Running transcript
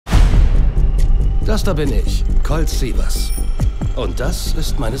Das da bin ich, Colt Sievers. Und das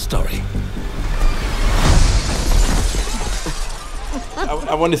ist meine Story.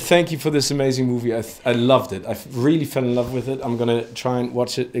 I want to thank you for this amazing movie. I loved it. I really fell in love with it. I'm going to try and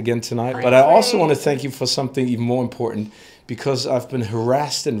watch it again tonight. But I also want to thank you for something even more important, because I've been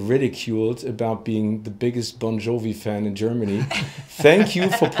harassed and ridiculed about being the biggest Bon Jovi fan in Germany. Thank you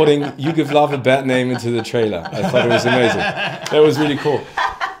for putting You Give Love a Bad Name into the trailer. I thought it was amazing. That was really cool.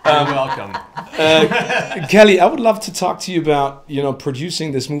 You're welcome. Kelly, I would love to talk to you about,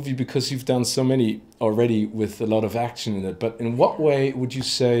 producing this movie, because you've done so many already with a lot of action in it. But in what way would you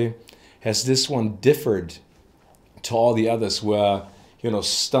say has this one differed to all the others, where,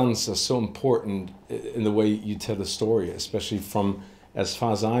 stunts are so important in the way you tell the story, especially from, as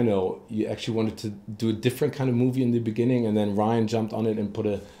far as I know, you actually wanted to do a different kind of movie in the beginning, and then Ryan jumped on it and put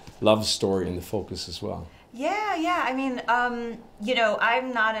a love story in the focus as well. Yeah. I mean, I'm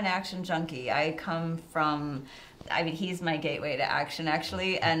not an action junkie. He's my gateway to action,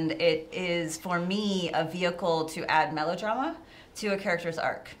 actually, and it is, for me, a vehicle to add melodrama to a character's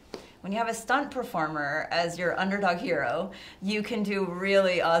arc. When you have a stunt performer as your underdog hero, you can do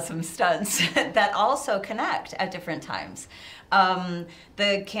really awesome stunts that also connect at different times.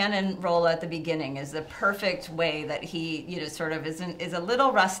 The cannon roll at the beginning is the perfect way that he, sort of is a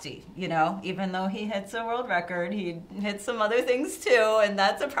little rusty, even though he hits a world record, he hits some other things too, and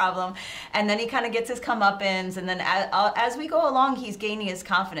that's a problem. And then he kind of gets his comeuppance, and then as we go along, he's gaining his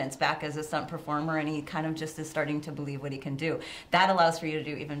confidence back as a stunt performer, and he kind of just is starting to believe what he can do. That allows for you to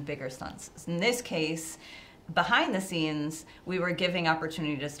do even bigger stunts. In this case, behind the scenes, we were giving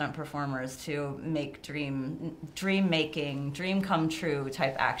opportunity to stunt performers to make dream come true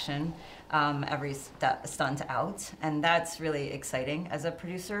type action every stunt out, and that's really exciting as a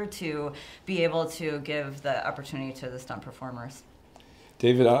producer, to be able to give the opportunity to the stunt performers.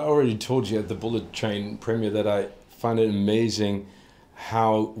 David, I already told you at the Bullet Train premiere that I find it amazing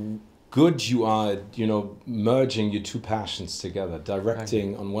how good you are at, merging your two passions together,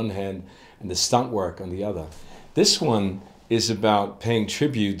 directing on one hand and the stunt work on the other. This one is about paying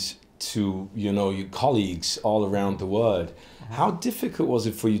tribute to, your colleagues all around the world. How difficult was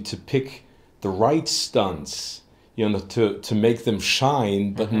it for you to pick the right stunts, to make them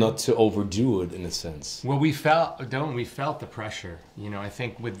shine, but not to overdo it in a sense? Well, we felt the pressure. I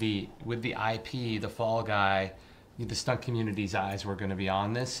think with the IP, the Fall Guy, the stunt community's eyes were going to be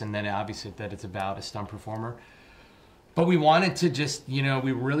on this, and then obviously that it's about a stunt performer. But we wanted to just, we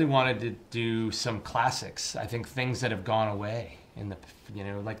really wanted to do some classics. I think things that have gone away in the,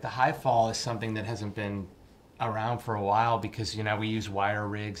 like the high fall is something that hasn't been around for a while, because, we use wire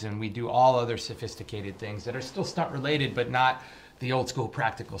rigs and we do all other sophisticated things that are still stunt related, but not the old school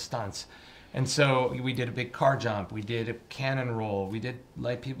practical stunts. And so we did a big car jump, we did a cannon roll, we did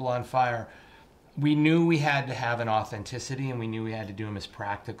light people on fire. We knew we had to have an authenticity, and we knew we had to do them as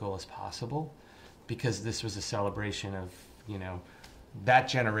practical as possible, because this was a celebration of, that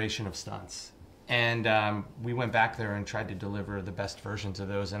generation of stunts. And we went back there and tried to deliver the best versions of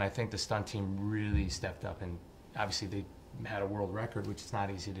those, and I think the stunt team really stepped up, and obviously they had a world record, which is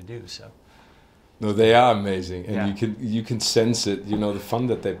not easy to do, so. No, they are amazing, and you can sense it, the fun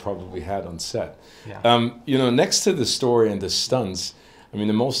that they probably had on set. Yeah. Next to the story and the stunts, the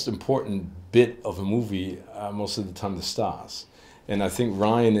most important bit of a movie are most of the time the stars. And I think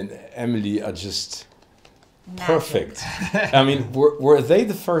Ryan and Emily are just perfect. Were they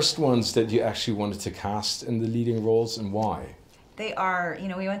the first ones that you actually wanted to cast in the leading roles, and why? They are.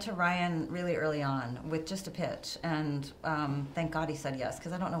 We went to Ryan really early on with just a pitch, and thank God he said yes,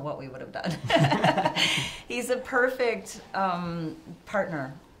 because I don't know what we would have done. He's a perfect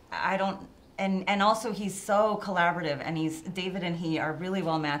partner. And also he's so collaborative, and David and he are really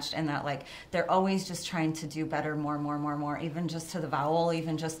well matched in that, like, they're always just trying to do better, more, even just to the vowel,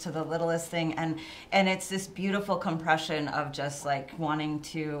 even just to the littlest thing, and it's this beautiful compression of just like wanting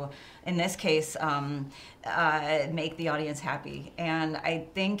to, in this case, make the audience happy. And I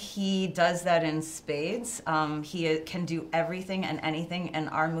think he does that in spades. He can do everything and anything in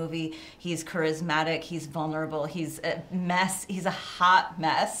our movie. He's charismatic, he's vulnerable, he's a mess, he's a hot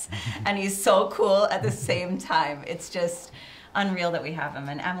mess, and he's so cool at the same time. It's just unreal that we have him.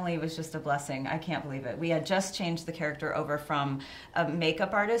 And Emily was just a blessing. I can't believe it. We had just changed the character over from a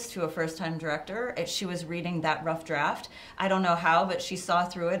makeup artist to a first-time director. She was reading that rough draft. I don't know how, but she saw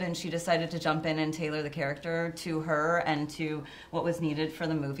through it, and she decided to jump in and tailor the character to her and to what was needed for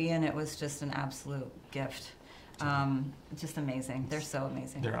the movie, and it was just an absolute gift. Just amazing. They're so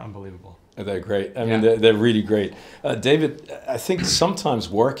amazing. They're unbelievable. They're great. They're really great. David, I think sometimes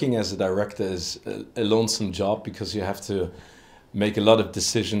working as a director is a lonesome job, because you have to make a lot of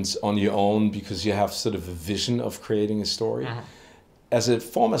decisions on your own because you have sort of a vision of creating a story. As a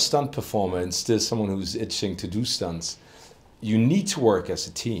former stunt performer and still someone who's itching to do stunts, you need to work as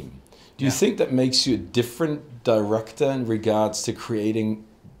a team. Do you think that makes you a different director in regards to creating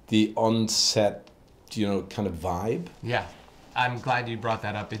the on-set, kind of vibe? Yeah, I'm glad you brought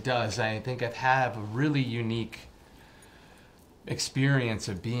that up. It does. I think I've had a really unique experience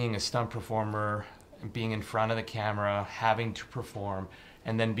of being a stunt performer, being in front of the camera, having to perform,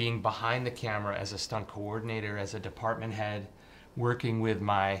 and then being behind the camera as a stunt coordinator, as a department head, working with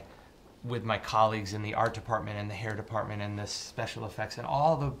my colleagues in the art department and the hair department and the special effects and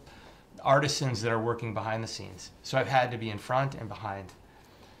all the artisans that are working behind the scenes. So I've had to be in front and behind.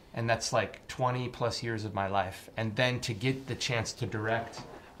 And that's like 20 plus years of my life. And then to get the chance to direct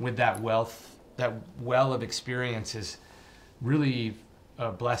with that well of experience is really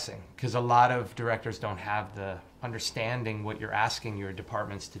a blessing, because a lot of directors don't have the understanding what you're asking your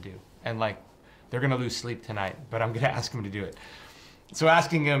departments to do. And like, they're gonna lose sleep tonight, but I'm gonna ask them to do it. So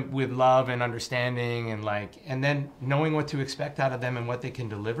asking them with love and understanding and then knowing what to expect out of them and what they can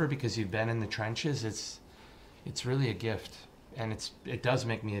deliver because you've been in the trenches, it's really a gift. And it does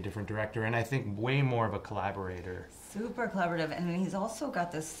make me a different director, and I think way more of a collaborator. Super collaborative, and he's also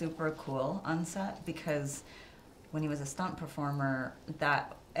got this super cool on set, because when he was a stunt performer,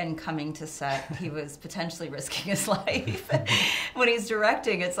 and coming to set, he was potentially risking his life. When he's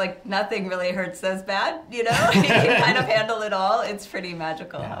directing, it's like nothing really hurts as bad, He can kind of handle it all. It's pretty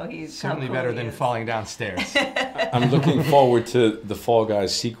magical how he's... Certainly cool better than falling downstairs. I'm looking forward to the Fall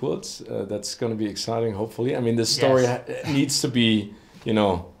Guys sequels. That's going to be exciting, hopefully. I mean, the story needs to be,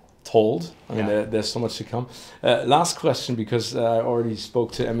 told. I mean, there's so much to come. Last question, because I already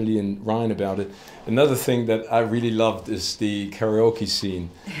spoke to Emily and Ryan about it. Another thing that I really loved is the karaoke scene.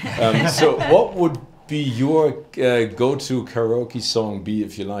 So what would be your go-to karaoke song be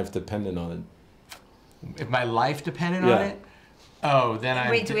if your life depended on it? If my life depended on it? Oh, then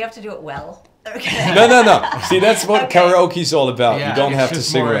Wait, do we have to do it well? Okay. No. See, that's what karaoke's all about. You don't have to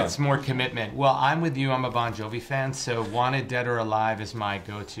sing well. It's more commitment. Well, I'm with you. I'm a Bon Jovi fan, so Wanted, Dead or Alive is my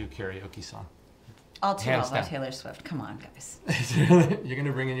go-to karaoke song. All too well by Taylor Swift. Come on, guys. You're going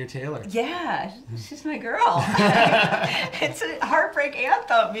to bring in your Taylor. Yeah, she's my girl. It's a heartbreak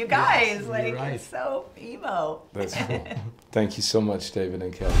anthem, you guys. Yes, it's so emo. That's cool. Thank you so much, David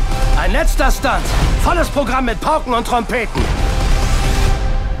and Kelly. Ein letzter Stunt. Volles Programm mit Pauken und Trompeten.